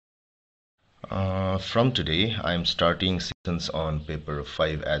From today, I am starting sessions on paper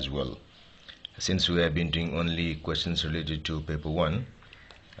 5 as well. Since we have been doing only questions related to paper 1,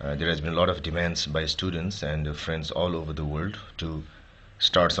 there has been a lot of demands by students and friends all over the world to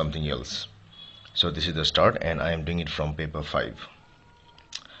start something else. So this is the start, and I am doing it from paper 5.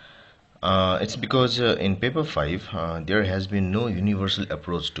 It's because in paper 5, there has been no universal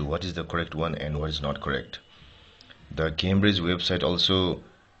approach to what is the correct one and what is not correct. The Cambridge website also,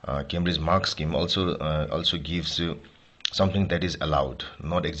 Cambridge mark scheme also gives you something that is allowed,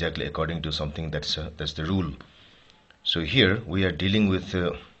 not exactly according to something that's the rule. So here we are dealing with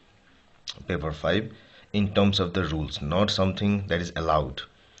paper 5 in terms of the rules, not something that is allowed.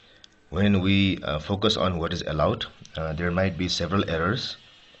 When we focus on what is allowed, there might be several errors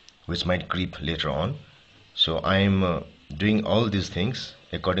which might creep later on. So I am doing all these things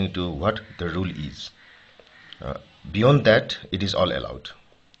according to what the rule is. Beyond that, it is all allowed.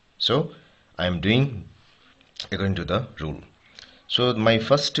 So I am doing according to the rule. So my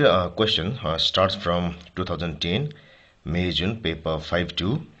first question starts from 2010 May-June paper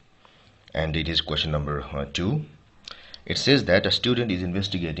 5-2, and it is question number 2. It says that a student is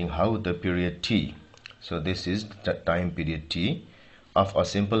investigating how the period t, so this is the time period t of a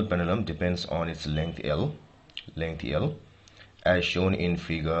simple pendulum depends on its length L, as shown in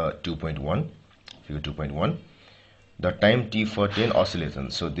figure 2.1. The time t for 10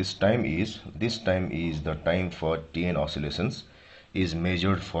 oscillations, so this time is the time for 10 oscillations is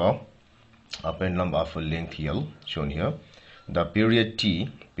measured for a pendulum of a length L, shown here. The period t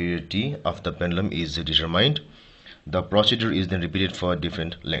of the pendulum is determined. The procedure is then repeated for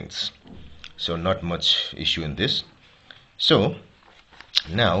different lengths. So not much issue in this. So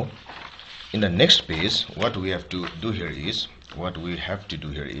now in the next page, what we have to do here is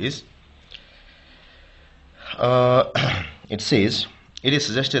it says it is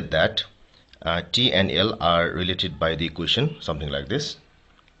suggested that T and L are related by the equation, something like this.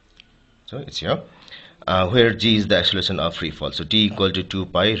 So it's here, where G is the acceleration of free fall. So T equal to 2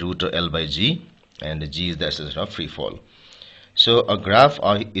 pi root L by G, and G is the acceleration of free fall. So a graph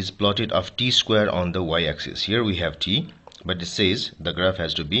is plotted of T square on the y-axis. Here we have T, but it says the graph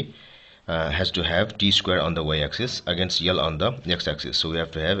has to have T square on the y-axis against L on the x-axis. So we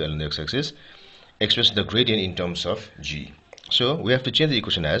have to have L on the x-axis. Express the gradient in terms of G. So we have to change the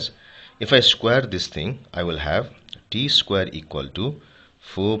equation as, if I square this thing, I will have T square equal to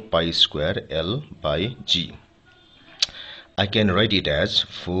 4 pi square L by G. I can write it as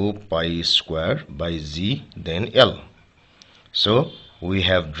 4 pi square by Z then L. So we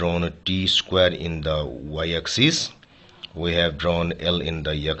have drawn T square in the y-axis, we have drawn L in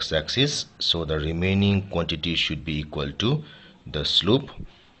the x-axis, so the remaining quantity should be equal to the slope,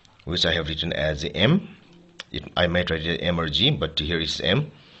 which I have written as M. I might write it as M or G, but here it's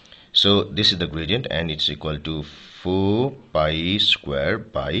M. So this is the gradient, and it's equal to 4 pi square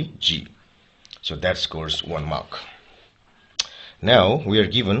by G. So that scores 1 mark. Now we are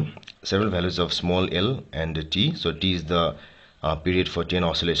given several values of small l and t. So t is the period for 10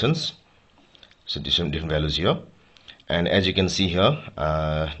 oscillations. So different values here. And as you can see here,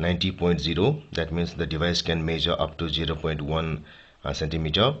 90.0, that means the device can measure up to 0.1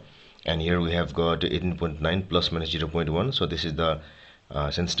 centimeter. And here we have got 18.9 plus minus 0.1. So this is the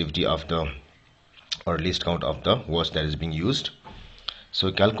sensitivity of the, or least count of the watch that is being used.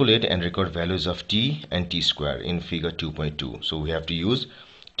 So calculate and record values of t and t square in figure 2.2. So we have to use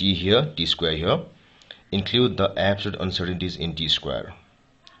t here, t square here. Include the absolute uncertainties in t square.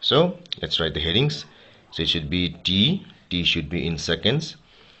 So let's write the headings. So it should be t should be in seconds,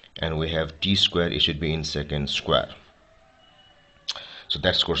 and we have t square, it should be in second square. So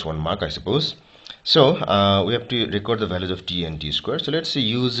that scores 1 mark, I suppose. So we have to record the values of t and t square. So let's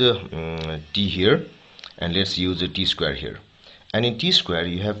use t here, and let's use t square here. And in t square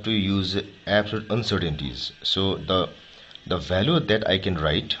you have to use absolute uncertainties. So the value that I can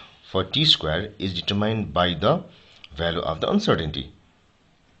write for t square is determined by the value of the uncertainty.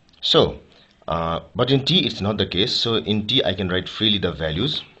 So but in t it's not the case. So in t I can write freely the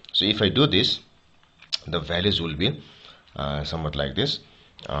values. So if I do this, the values will be somewhat like this.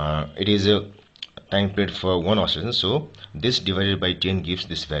 It is a time period for 1 oscillation, so this divided by 10 gives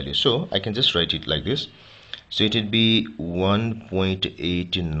this value. So I can just write it like this. So it would be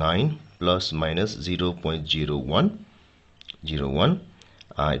 1.89 plus minus 0.01.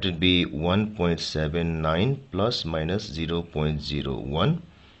 It would be 1.79 plus minus 0.01.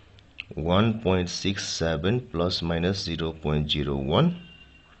 1.67 plus minus 0.01.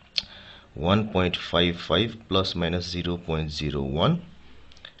 1.55 plus minus 0.01.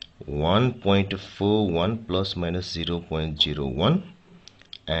 1.41 plus minus 0.01.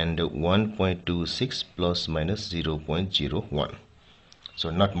 and 1.26 plus minus 0.01. So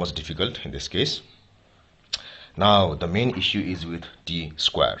not much difficult in this case. Now the main issue is with t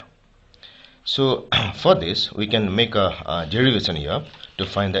square. So for this we can make a derivation here to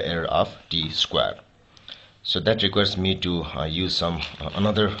find the error of t square. So that requires me to use some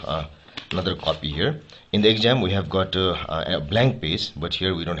another copy here. In the exam we have got a blank page, but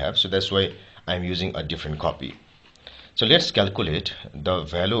here we don't have, so that's why I'm using a different copy. So let's calculate the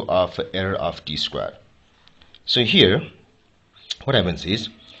value of error of t square. So here what happens is,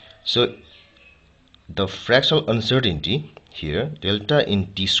 so the fractional uncertainty here, delta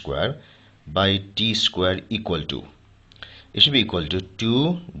in t square by t square equal to, it should be equal to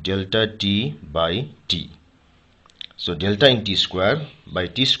 2 delta t by t. So delta in t square by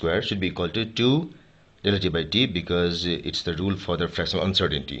t square should be equal to 2 delta t by t, because it's the rule for the fractional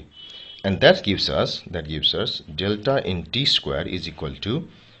uncertainty, and that gives us delta in t square is equal to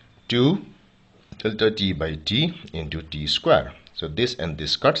 2 delta t by t into t square. So this and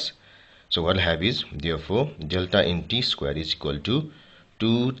this cuts, so what I'll have is, therefore delta in t square is equal to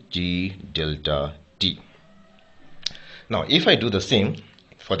 2t delta t. Now if I do the same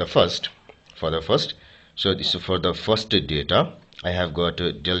for the first, so this is for the first data, I have got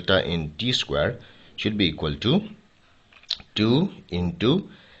delta in t square should be equal to 2 into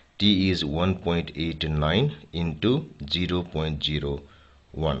t is 1.89 into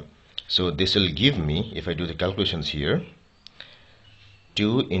 0.01. so this will give me, if I do the calculations here,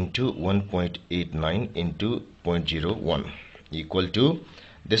 2 into 1.89 into 0.01 equal to,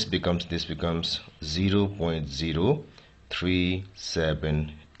 this becomes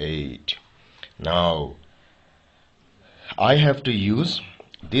 0.0378. now I have to use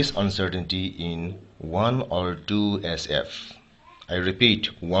this uncertainty in 1 or 2 SF. I repeat,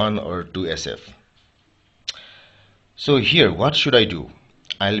 1 or 2 SF. So here what should I do?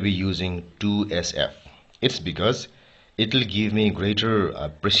 I'll be using 2 SF. It's because it will give me greater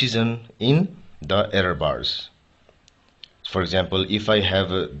precision in the error bars. For example, if I have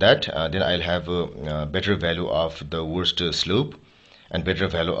that, then I'll have a better value of the worst slope and better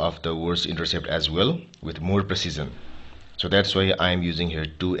value of the worst intercept as well, with more precision. So that's why I am using here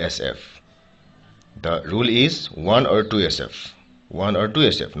 2 SF. The rule is 1 or 2 SF. 1 or 2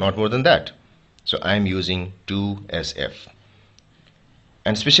 SF, not more than that. So I am using 2 SF.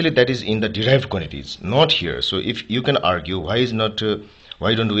 And especially that is in the derived quantities, not here. So if you can argue, why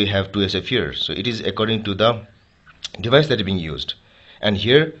don't we have 2 SF here? So it is according to the device that is being used. And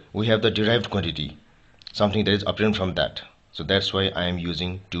here we have the derived quantity, something that is obtained from that. So that's why I am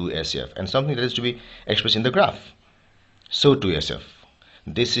using 2 SF, and something that is to be expressed in the graph. So 2 SF.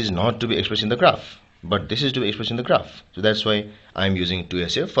 This is not to be expressed in the graph, but this is to be expressed in the graph. So that's why I am using 2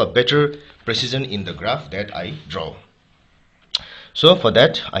 SF for better precision in the graph that I draw. So for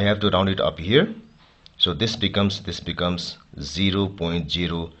that I have to round it up here. So this becomes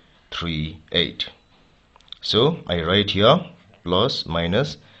 0.038. So I write here plus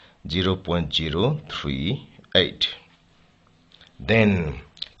minus 0.038. Then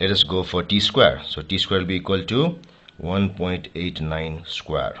let us go for t square. So t square will be equal to 1.89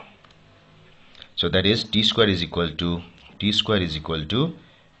 square. So that is t square is equal to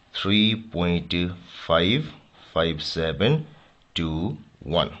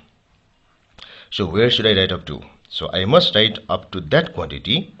 3.55721. So where should I write up to? So I must write up to that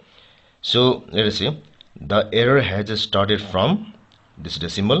quantity. So let us say the error has started from this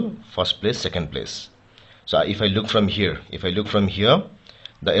decimal, first place, second place. So if I look from here,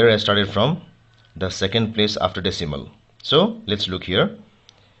 the error has started from the second place after decimal. So let's look here.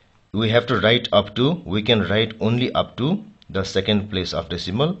 We have to write up to, we can write only up to the second place of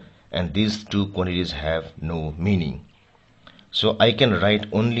decimal, and these two quantities have no meaning. So I can write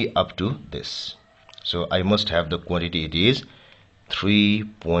only up to this. So I must have the quantity, it is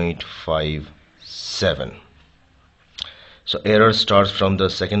 3.57. So error starts from the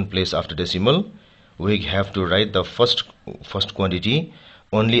second place after decimal. We have to write the first quantity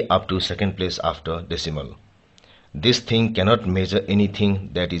only up to second place after decimal. This thing cannot measure anything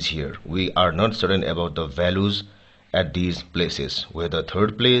that is here. We are not certain about the values at these places, whether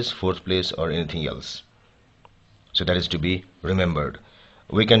third place, fourth place, or anything else. So that is to be remembered.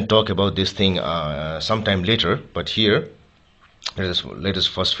 We can talk about this thing sometime later, but here let us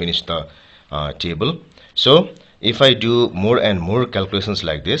first finish the table. So if I do more and more calculations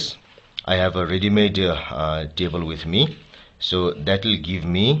like this, I have a ready-made table with me. So that will give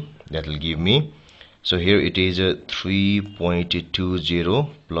me, so here it is 3.20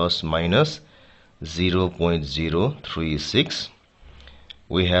 plus minus 0.036.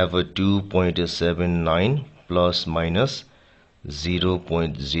 We have a 2.79 plus minus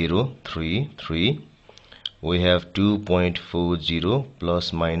 0.033. We have 2.40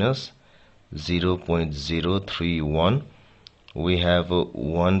 plus minus 0.031. We have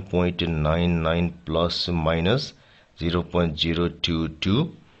 1.99 plus minus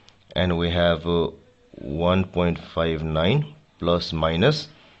 0.022, and we have 1.59 plus minus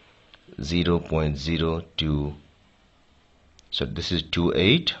 0.02. So this is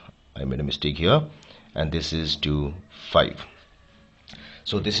 28. I made a mistake here, and this is 25.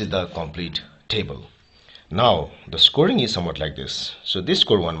 So this is the complete table. Now the scoring is somewhat like this. So this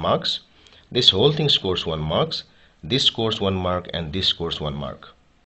score 1 marks, this whole thing scores 1 marks, this scores 1 mark, and this scores 1 mark.